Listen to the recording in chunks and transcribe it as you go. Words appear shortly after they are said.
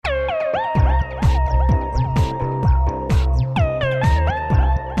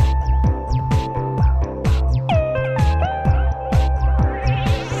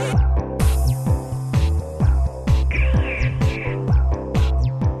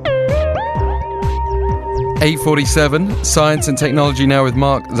8:47, Science and Technology now with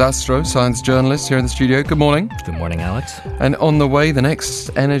Mark Zastrow, science journalist here in the studio. Good morning. Good morning, Alex. And on the way, the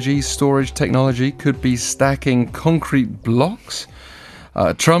next energy storage technology could be stacking concrete blocks.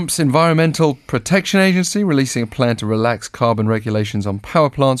 Trump's Environmental Protection Agency releasing a plan to relax carbon regulations on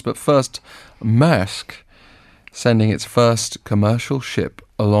power plants. But first, Maersk sending its first commercial ship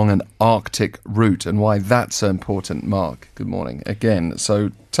along an Arctic route, and why that's so important. Mark, good morning again.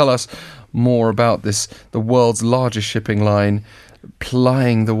 So tell us more about this, the world's largest shipping line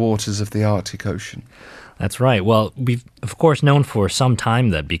plying the waters of the Arctic Ocean. That's right. Well, we've, of course, known for some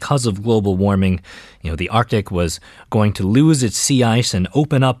time that because of global warming, the Arctic was going to lose its sea ice and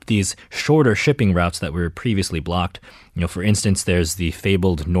open up these shorter shipping routes that were previously blocked. For instance, there's the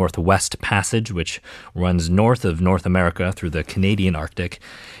fabled Northwest Passage, which runs north of North America through the Canadian Arctic.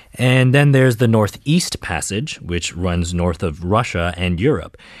 And then there's the Northeast Passage, which runs north of Russia and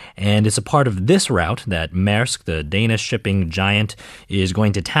Europe. And it's a part of this route that Maersk, the Danish shipping giant, is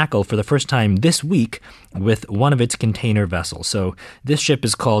going to tackle for the first time this week with one of its container vessels. So this ship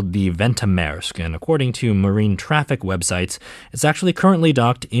is called the Venta Maersk, and according to marine traffic websites, it's actually currently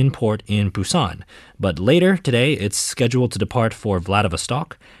docked in port in Busan. But later today, it's scheduled to depart for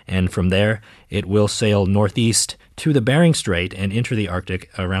Vladivostok, and from there, it will sail northeast to the Bering Strait and enter the Arctic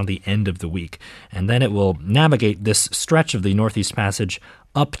around the end of the week. And then it will navigate this stretch of the Northeast Passage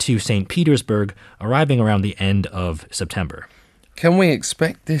up to St. Petersburg, arriving around the end of September. Can we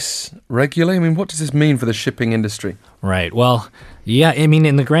expect this regularly? I mean, what does this mean for the shipping industry? Right. Well, yeah, I mean,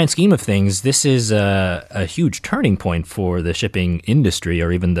 in the grand scheme of things, this is a huge turning point for the shipping industry,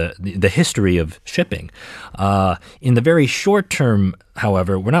 or even the history of shipping. In the very short term,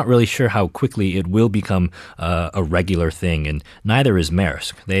 however, we're not really sure how quickly it will become a regular thing, and neither is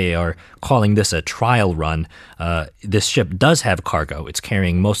Maersk. They are calling this a trial run. This ship does have cargo. It's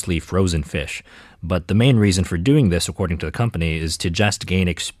carrying mostly frozen fish. But the main reason for doing this, according to the company, is to just gain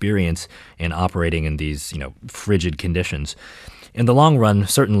experience in operating in these, frigid conditions. In the long run,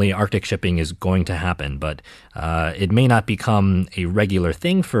 certainly Arctic shipping is going to happen, but it may not become a regular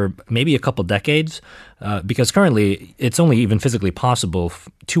thing for maybe a couple decades, because currently it's only even physically possible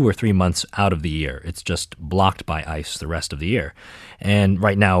 2 or 3 months out of the year. It's just blocked by ice the rest of the year. And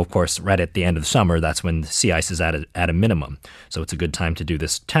right now, of course, right at the end of the summer, that's when the sea ice is at a minimum. So it's a good time to do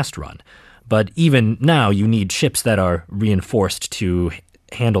this test run. But even now, you need ships that are reinforced to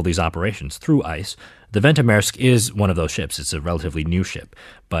handle these operations through ice. The Venta Maersk is one of those ships. It's a relatively new ship,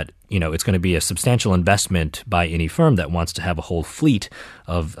 but it's going to be a substantial investment by any firm that wants to have a whole fleet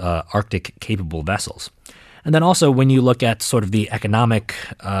of Arctic-capable vessels. And then also, when you look at sort of the economic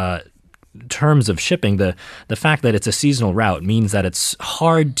terms of shipping, the fact that it's a seasonal route means that it's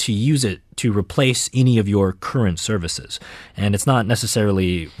hard to use it to replace any of your current services. And it's not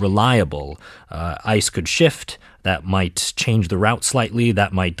necessarily reliable. Ice could shift. That might change the route slightly.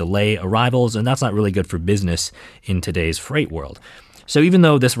 That might delay arrivals. And that's not really good for business in today's freight world. So even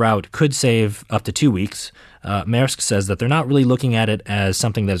though this route could save up to 2 weeks, Maersk says that they're not really looking at it as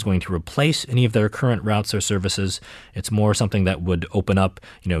something that is going to replace any of their current routes or services. It's more something that would open up,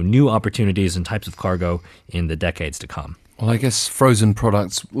 new opportunities and types of cargo in the decades to come. Well, I guess frozen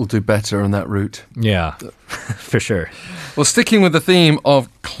products will do better on that route. Yeah, for sure. Well, sticking with the theme of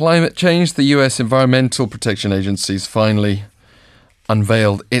climate change, the U.S. Environmental Protection Agency's finally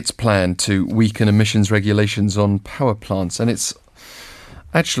unveiled its plan to weaken emissions regulations on power plants, and it's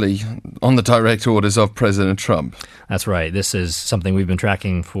actually on the direct orders of President Trump. That's right. This is something we've been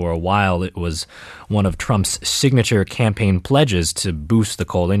tracking for a while. It was one of Trump's signature campaign pledges to boost the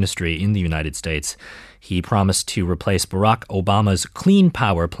coal industry in the United States. He promised to replace Barack Obama's Clean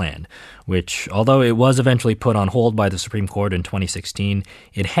Power Plan, which, although it was eventually put on hold by the Supreme Court in 2016,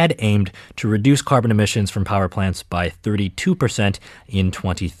 it had aimed to reduce carbon emissions from power plants by 32% in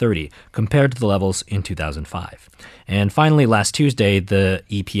 2030, compared to the levels in 2005. And finally, last Tuesday, the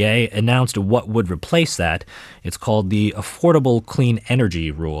EPA announced what would replace that. It's called the Affordable Clean Energy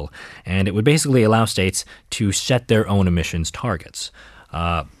Rule, and it would basically allow states to set their own emissions targets.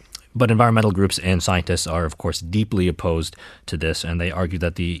 But environmental groups and scientists are, of course, deeply opposed to this, and they argue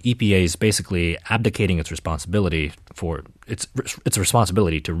that the EPA is basically abdicating its responsibility for its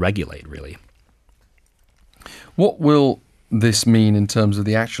responsibility to regulate, really. What will this mean in terms of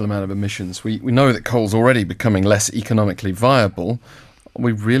the actual amount of emissions? We know that coal's already becoming less economically viable. Are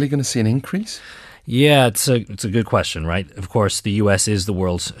we really going to see an increase? Yeah, it's a good question, right? Of course, the U.S. is the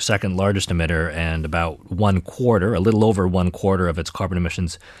world's second largest emitter, and about a little over 1/4 of its carbon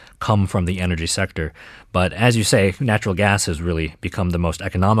emissions come from the energy sector. But as you say, natural gas has really become the most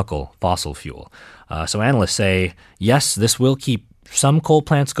economical fossil fuel. So analysts say, yes, this will keep some coal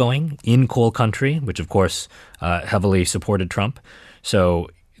plants going in coal country, which of course heavily supported Trump. So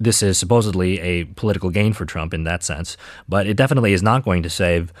this is supposedly a political gain for Trump in that sense, but it definitely is not going to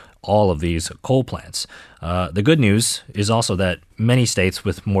save all of these coal plants. The good news is also that many states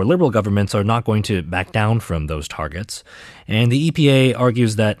with more liberal governments are not going to back down from those targets. And the EPA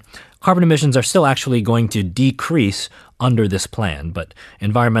argues that carbon emissions are still actually going to decrease under this plan, but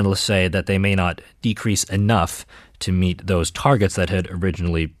environmentalists say that they may not decrease enough to meet those targets that had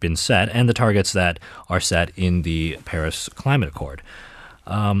originally been set and the targets that are set in the Paris Climate Accord.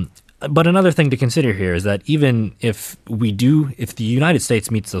 But another thing to consider here is that even if the United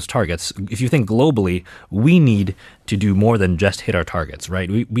States meets those targets, if you think globally, we need to do more than just hit our targets, right?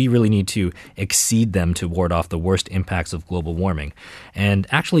 We really need to exceed them to ward off the worst impacts of global warming. And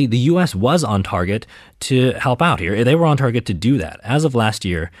actually, the U.S. was on target to help out here. They were on target to do that. As of last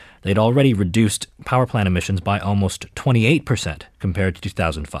year, they'd already reduced power plant emissions by almost 28% compared to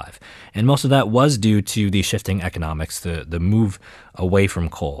 2005. And most of that was due to the shifting economics, the move away from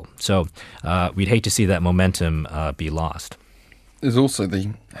coal. So we'd hate to see that momentum be lost. There's also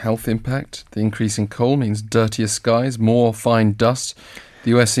the health impact. The increase in coal means dirtier skies, more fine dust.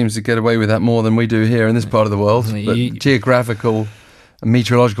 The US seems to get away with that more than we do here in this part of the world. But geographical and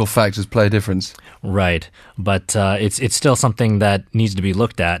meteorological factors play a difference. Right. But it's still something that needs to be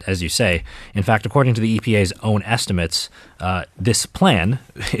looked at, as you say. In fact, according to the EPA's own estimates, this plan,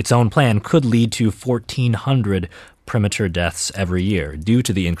 its own plan, could lead to 1,400 premature deaths every year due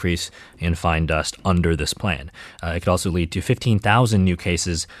to the increase in fine dust under this plan. It could also lead to 15,000 new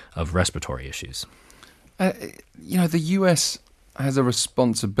cases of respiratory issues. The US has a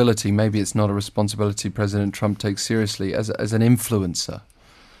responsibility. Maybe it's not a responsibility President Trump takes seriously as an influencer.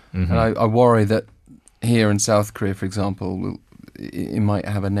 Mm-hmm. And I worry that here in South Korea, for example, it might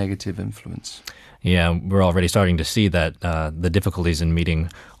have a negative influence. Yeah, we're already starting to see that the difficulties in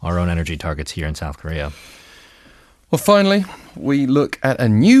meeting our own energy targets here in South Korea. Well, finally, we look at a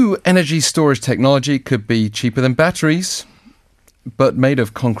new energy storage technology. Could be cheaper than batteries, but made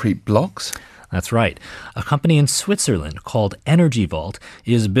of concrete blocks. That's right. A company in Switzerland called Energy Vault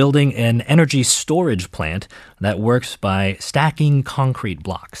is building an energy storage plant that works by stacking concrete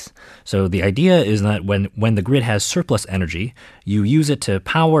blocks. So the idea is that when the grid has surplus energy, you use it to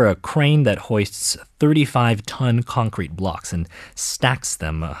power a crane that hoists 35-ton concrete blocks and stacks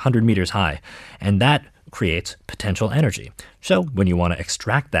them 100 meters high. And that creates potential energy. So when you want to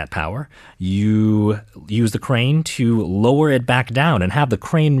extract that power, you use the crane to lower it back down and have the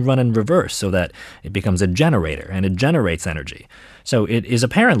crane run in reverse so that it becomes a generator and it generates energy. So it is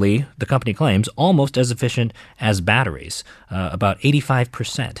apparently, the company claims, almost as efficient as batteries, about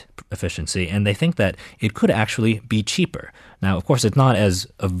 85% efficiency, and they think that it could actually be cheaper. Now, of course, it's not as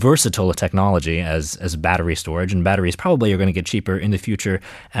a versatile a technology as battery storage, and batteries probably are going to get cheaper in the future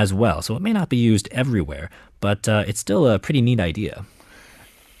as well. So it may not be used everywhere, but it's still a pretty neat idea.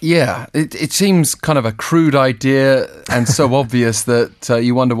 Yeah, it seems kind of a crude idea and so obvious that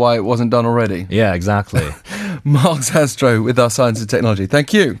you wonder why it wasn't done already. Yeah, exactly. Mark Zastrow with our Science and Technology.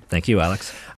 Thank you. Thank you, Alex.